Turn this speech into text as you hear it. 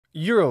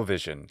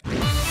Eurovision,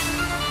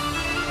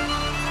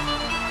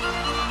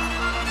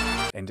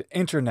 an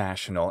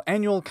international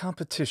annual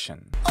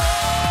competition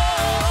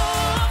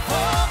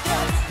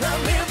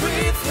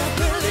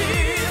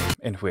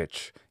in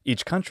which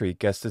each country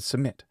gets to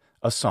submit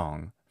a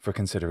song for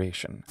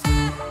consideration.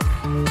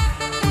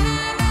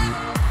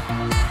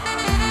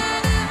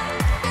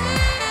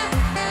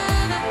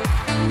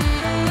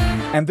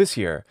 And this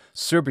year,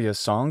 Serbia's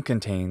song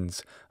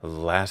contains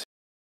Latin.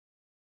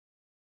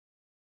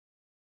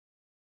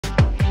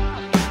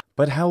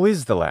 But how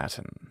is the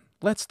Latin?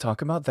 Let's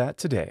talk about that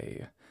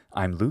today.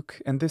 I'm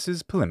Luke, and this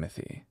is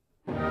polýMATHY.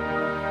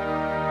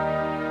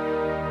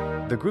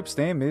 The group's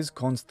name is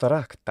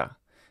Konstrakta,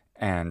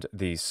 and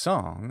the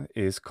song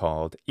is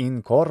called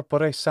In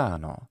Corpore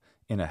Sano,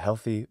 in a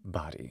healthy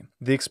body.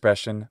 The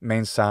expression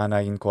Mēns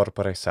sāna in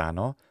corpore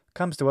sano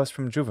comes to us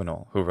from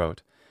Juvenal, who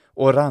wrote,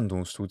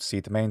 Orandum ut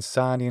sit mens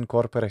sani in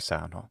corpore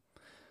sano.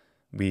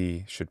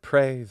 We should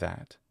pray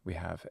that we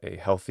have a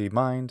healthy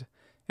mind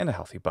and a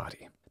healthy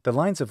body. The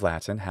lines of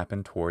Latin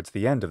happen towards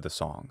the end of the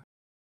song.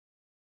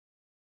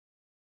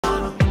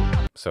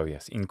 So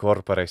yes, in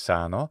corpore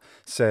sano,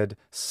 said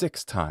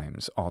 6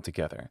 times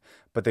altogether,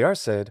 but they are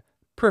said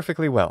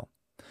perfectly well.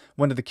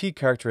 One of the key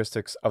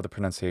characteristics of the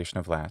pronunciation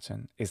of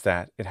Latin is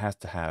that it has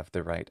to have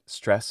the right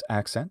stress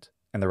accent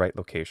and the right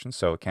location,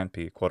 so it can't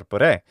be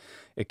corpore,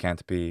 it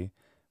can't be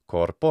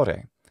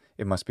corpore,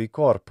 it must be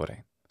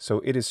corpore. So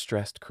it is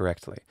stressed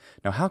correctly.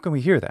 Now, how can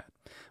we hear that?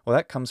 Well,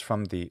 that comes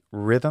from the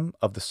rhythm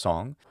of the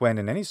song, when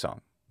in any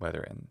song,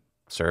 whether in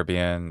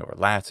Serbian or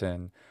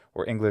Latin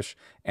or English,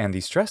 and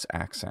the stress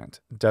accent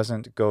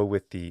doesn't go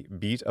with the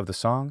beat of the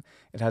song,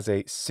 it has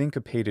a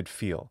syncopated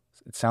feel.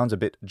 It sounds a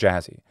bit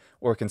jazzy,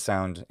 or it can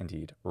sound,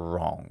 indeed,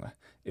 wrong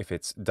if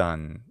it's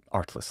done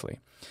artlessly.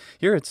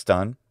 Here it's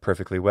done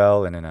perfectly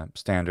well and in a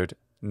standard,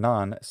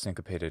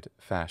 non-syncopated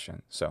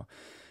fashion. So,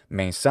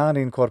 Mēns sāna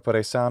in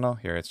corpore sano,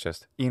 here it's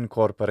just in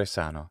corpore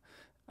sano,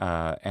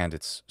 and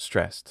it's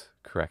stressed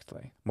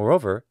correctly.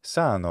 Moreover,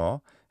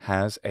 sānō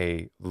has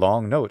a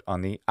long note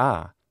on the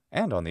a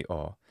and on the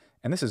o,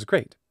 and this is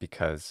great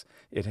because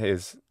it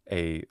is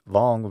a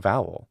long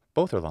vowel.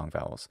 Both are long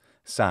vowels,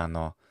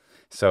 sānō.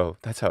 So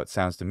that's how it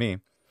sounds to me.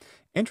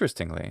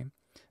 Interestingly,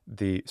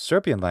 the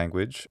Serbian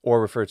language,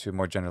 or referred to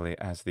more generally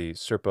as the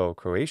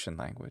Serbo-Croatian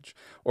language,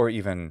 or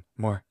even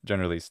more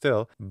generally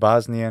still,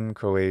 Bosnian,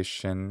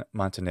 Croatian,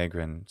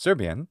 Montenegrin,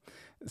 Serbian,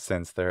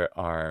 since there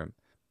are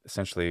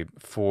essentially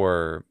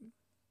 4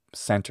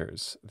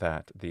 centers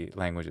that the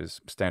language is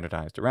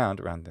standardized around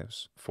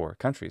those 4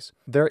 countries,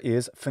 there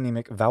is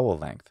phonemic vowel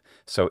length.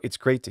 So it's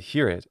great to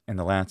hear it in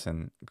the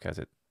Latin because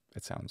it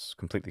sounds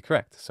completely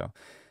correct. So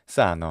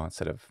sānō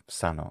instead of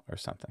sānō or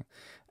something.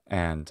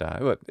 And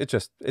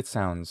it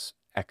sounds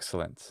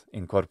excellent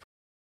in corpore.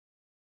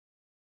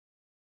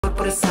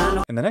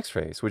 In the next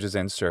phrase, which is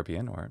in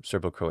Serbian or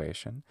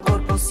Serbo-Croatian,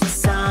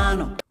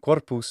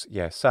 Corpus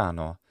je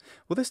sano.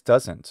 Well, this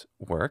doesn't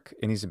work.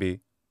 It needs to be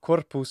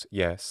Corpus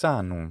je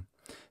sanum,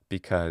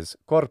 because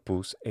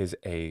corpus is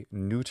a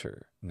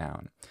neuter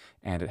noun,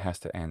 and it has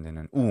to end in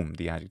an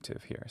the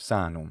adjective here,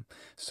 sanum.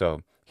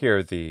 So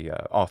here the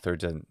author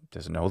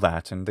doesn't know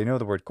Latin. They know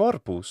the word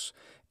corpus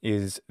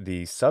is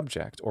the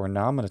subject or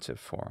nominative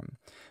form,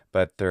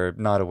 but they're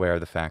not aware of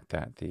the fact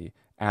that the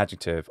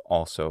adjective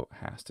also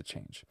has to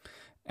change.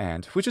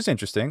 And which is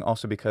interesting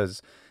also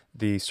because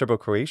the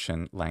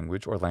Serbo-Croatian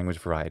language, or language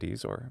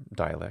varieties or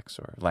dialects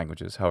or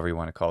languages, however you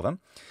want to call them,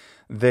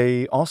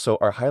 they also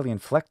are highly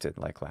inflected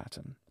like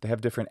Latin. They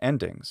have different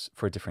endings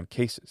for different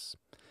cases,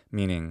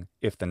 meaning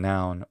if the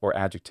noun or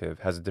adjective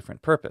has a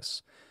different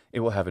purpose,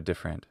 it will have a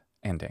different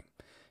ending.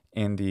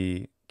 In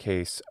the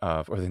case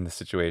of, or in the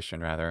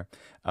situation rather,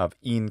 of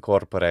in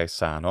corpore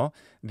sano,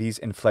 these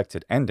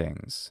inflected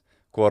endings,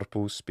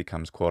 corpus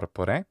becomes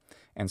corpore,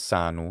 and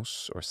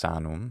sanus, or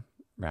sanum,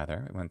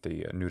 rather, when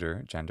the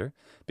neuter gender,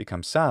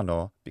 becomes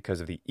sano because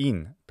of the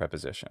in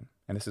preposition.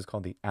 And this is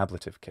called the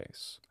ablative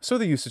case. So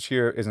the usage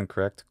here isn't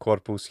correct,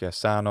 corpus je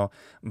sano,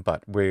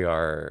 but we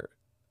are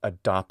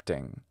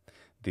adopting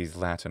these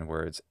Latin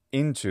words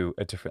into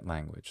a different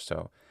language.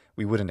 So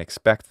we wouldn't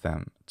expect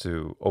them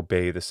to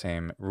obey the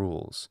same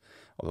rules.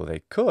 Although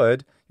they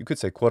could, you could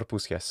say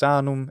corpus je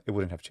sanum, it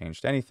wouldn't have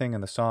changed anything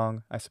in the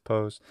song, I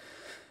suppose.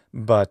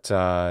 But,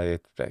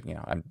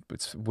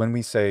 it's when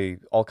we say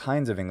all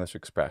kinds of English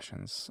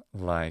expressions,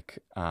 like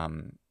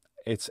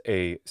it's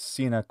a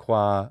sine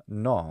qua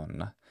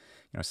non,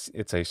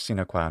 it's a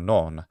sine qua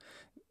non,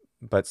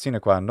 but sine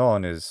qua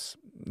non is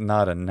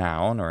not a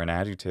noun or an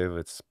adjective,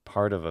 it's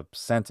part of a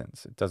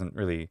sentence. It doesn't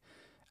really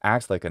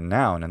act like a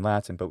noun in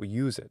Latin, but we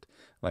use it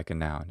like a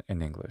noun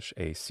in English,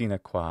 a sine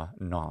qua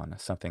non,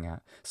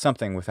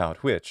 something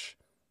without which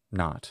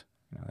not.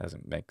 That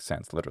doesn't make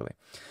sense literally.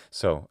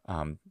 So,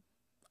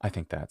 I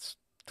think that's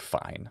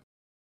fine.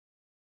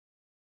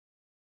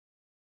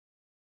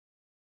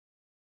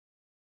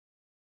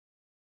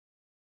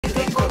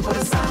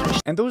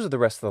 And those are the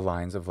rest of the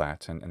lines of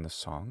Latin in the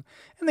song,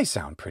 and they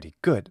sound pretty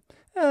good.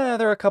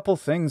 There are a couple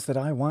things that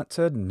I want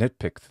to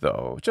nitpick,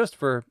 though, just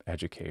for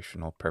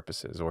educational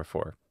purposes or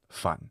for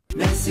fun.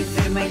 Mēns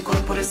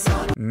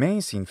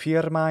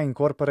īnfirma in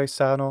corpore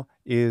sano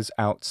is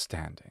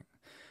outstanding,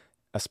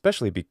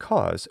 especially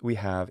because we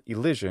have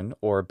elision,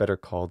 or better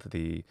called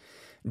the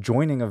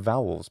joining of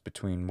vowels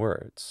between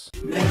words.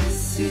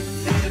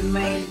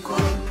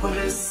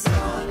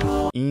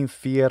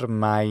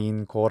 Īnfirma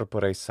in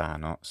corpore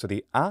sano. So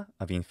the a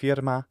of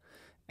īnfirma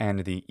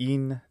and the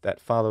in that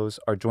follows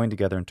are joined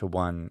together into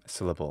one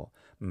syllable,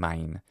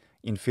 main,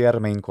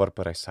 īnfirma in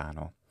corpore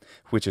sano,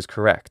 which is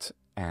correct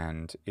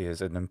and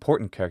is an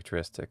important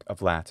characteristic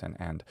of Latin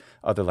and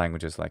other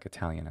languages like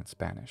Italian and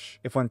Spanish.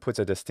 If one puts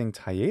a distinct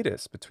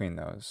hiatus between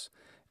those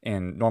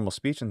in normal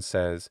speech and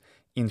says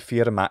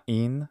īnfirma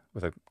in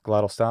with a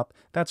glottal stop,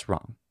 that's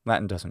wrong.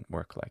 Latin doesn't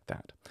work like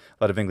that. A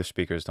lot of English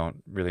speakers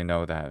don't really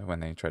know that when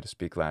they try to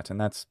speak Latin.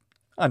 That's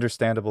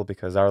understandable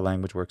because our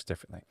language works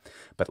differently.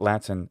 But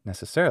Latin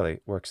necessarily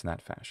works in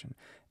that fashion.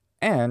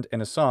 And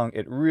in a song,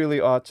 it really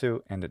ought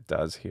to, and it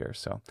does here.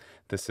 So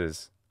this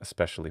is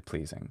especially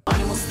pleasing.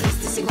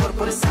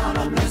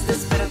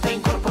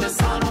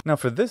 Now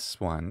for this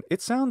one,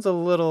 it sounds a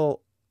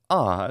little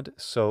odd,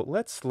 so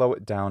let's slow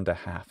it down to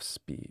half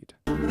speed.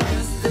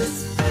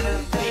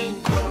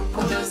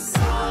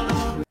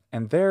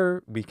 And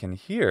there we can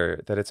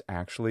hear that it's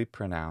actually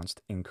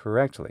pronounced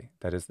incorrectly.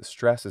 That is, the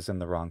stress is in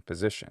the wrong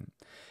position.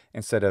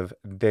 Instead of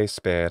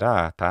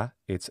dēspērāta,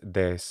 it's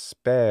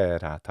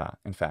dēspērāta.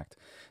 In fact,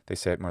 they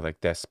say it more like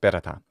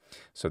dēspērāta.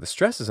 So the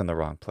stress is in the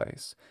wrong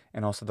place,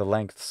 and also the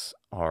lengths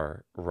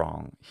are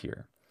wrong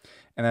here.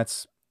 And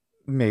that's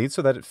made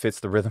so that it fits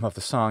the rhythm of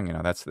the song. You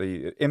know, that's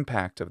the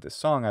impact of this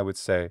song, I would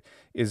say,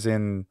 is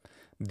in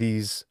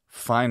these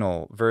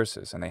final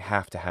verses, and they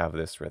have to have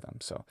this rhythm.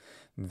 So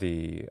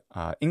the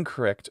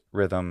incorrect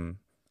rhythm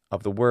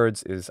of the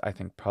words is, I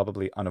think,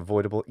 probably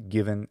unavoidable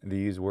given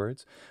these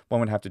words. One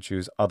would have to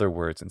choose other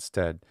words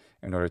instead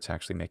in order to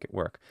actually make it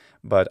work.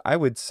 But I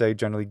would say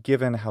generally,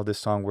 given how this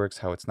song works,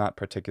 how it's not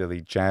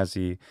particularly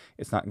jazzy,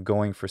 it's not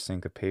going for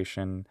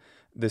syncopation,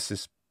 this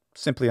is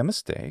simply a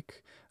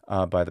mistake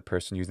by the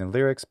person using the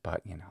lyrics.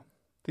 But, you know,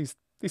 these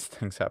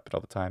things happen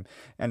all the time,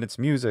 and it's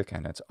music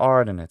and it's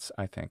art, and it's,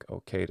 I think,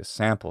 okay to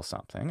sample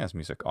something, as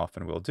music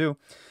often will do,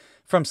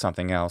 from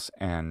something else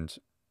and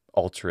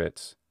alter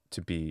it to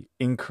be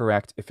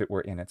incorrect if it were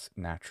in its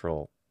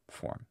natural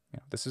form. You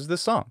know, this is the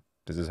song.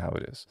 This is how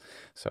it is.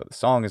 So the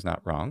song is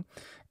not wrong,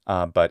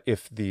 but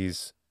if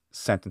these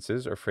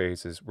sentences or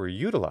phrases were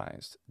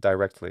utilized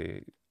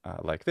directly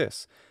like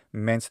this,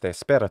 mēns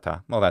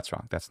dēspērāta, well, that's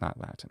wrong. That's not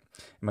Latin.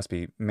 It must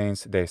be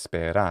mēns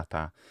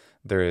dēspērāta.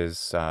 There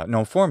is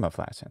no form of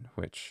Latin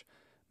which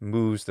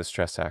moves the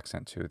stress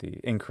accent to the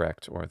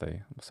incorrect or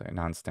the, we'll say,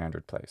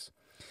 non-standard place.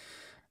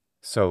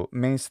 So,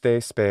 mēns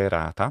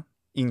dēspērāta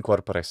in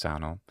corpore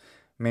sano,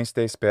 mēns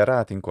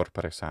dēspērāta in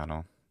corpore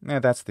sano.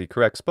 That's the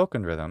correct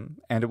spoken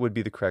rhythm, and it would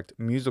be the correct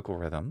musical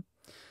rhythm,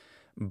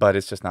 but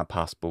it's just not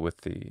possible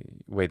with the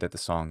way that the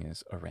song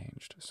is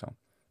arranged. So,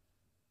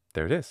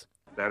 there it is.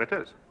 There it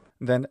is.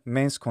 Then,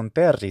 mēns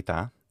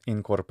conterrita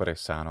in corpore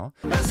sano.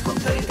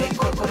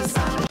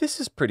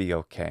 This is pretty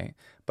okay,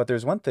 but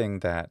there's one thing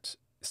that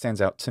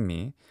stands out to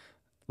me.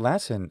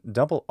 Latin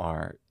double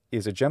R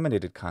is a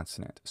geminated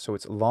consonant, so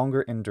it's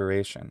longer in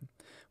duration.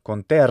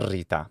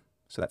 Conterrita,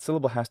 so that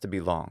syllable has to be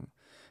long,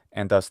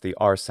 and thus the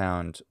R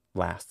sound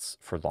lasts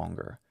for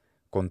longer.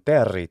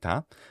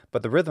 Conterrita,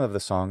 but the rhythm of the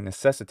song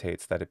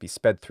necessitates that it be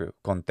sped through.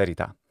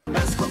 Conterrita.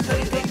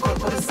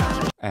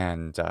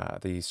 And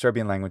the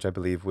Serbian language, I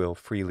believe, will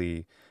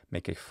freely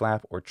make a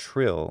flap or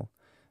trill,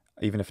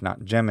 even if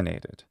not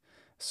geminated.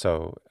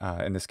 So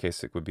in this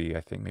case, it would be,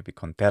 I think, maybe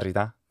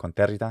conterrita,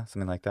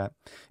 something like that.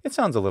 It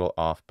sounds a little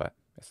off, but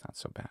it's not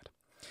so bad.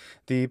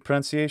 The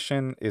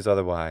pronunciation is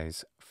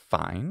otherwise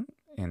fine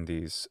in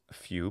these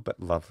few but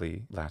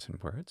lovely Latin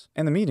words,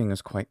 and the meaning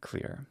is quite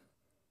clear.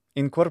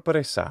 In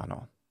corpore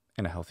sano,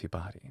 in a healthy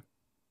body.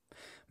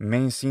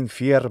 Mēns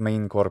īnfirma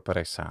in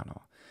corpore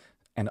sano,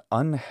 an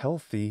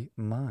unhealthy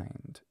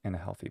mind in a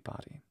healthy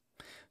body.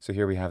 So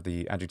here we have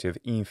the adjective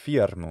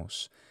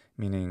īnfirmus,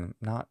 meaning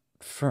not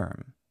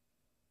firm,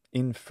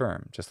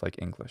 infirm, just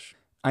like English.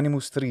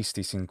 Animus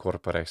tristis in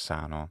corpore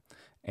sano,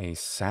 a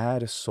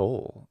sad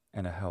soul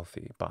in a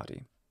healthy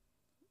body.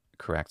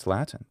 Correct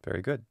Latin,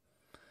 very good.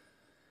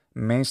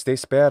 Mēns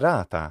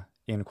dēspērāta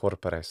in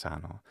corpore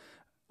sano,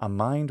 a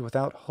mind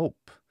without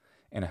hope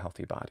in a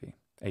healthy body,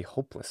 a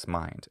hopeless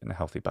mind in a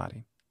healthy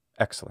body.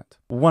 Excellent.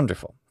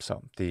 Wonderful.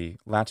 So the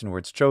Latin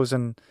words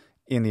chosen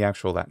in the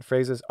actual Latin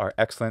phrases are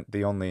excellent.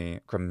 The only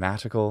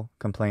grammatical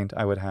complaint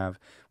I would have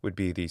would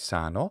be the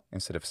sānō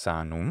instead of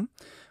sānum.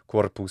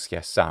 Corpus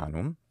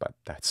sanum, but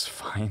that's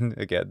fine.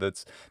 Again,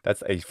 that's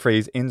a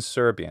phrase in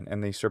Serbian,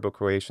 in the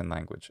Serbo-Croatian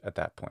language at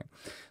that point.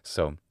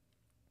 So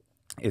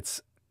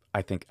it's,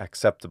 I think,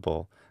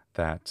 acceptable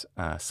that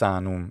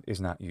sānum is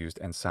not used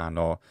and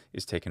sānō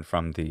is taken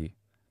from the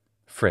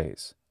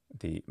phrase,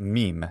 the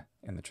meme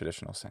in the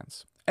traditional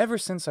sense. Ever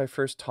since I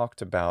first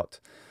talked about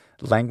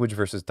language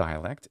versus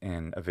dialect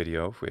in a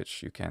video,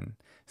 which you can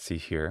see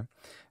here,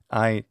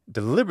 I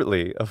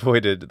deliberately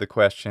avoided the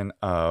question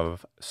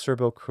of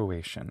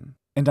Serbo-Croatian.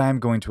 and I am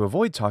going to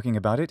avoid talking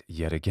about it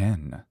yet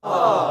again.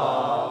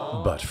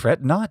 But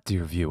fret not,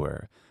 dear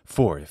viewer,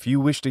 for if you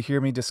wish to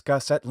hear me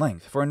discuss at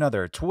length for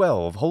another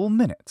 12 whole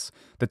minutes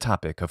the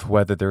topic of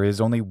whether there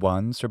is only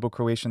one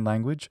Serbo-Croatian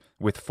language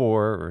with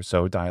 4 or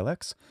so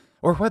dialects,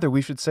 or whether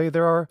we should say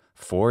there are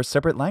 4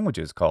 separate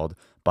languages called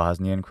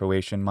Bosnian,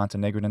 Croatian,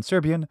 Montenegrin, and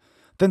Serbian,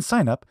 then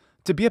sign up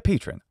to be a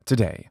patron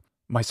today.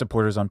 My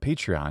supporters on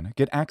Patreon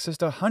get access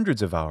to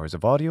hundreds of hours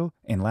of audio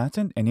in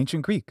Latin and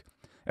Ancient Greek,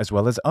 as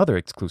well as other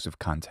exclusive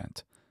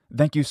content.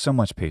 Thank you so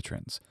much,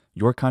 patrons.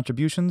 Your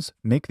contributions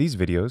make these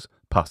videos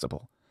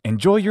possible.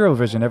 Enjoy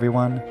Eurovision,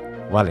 everyone.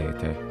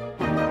 Valete.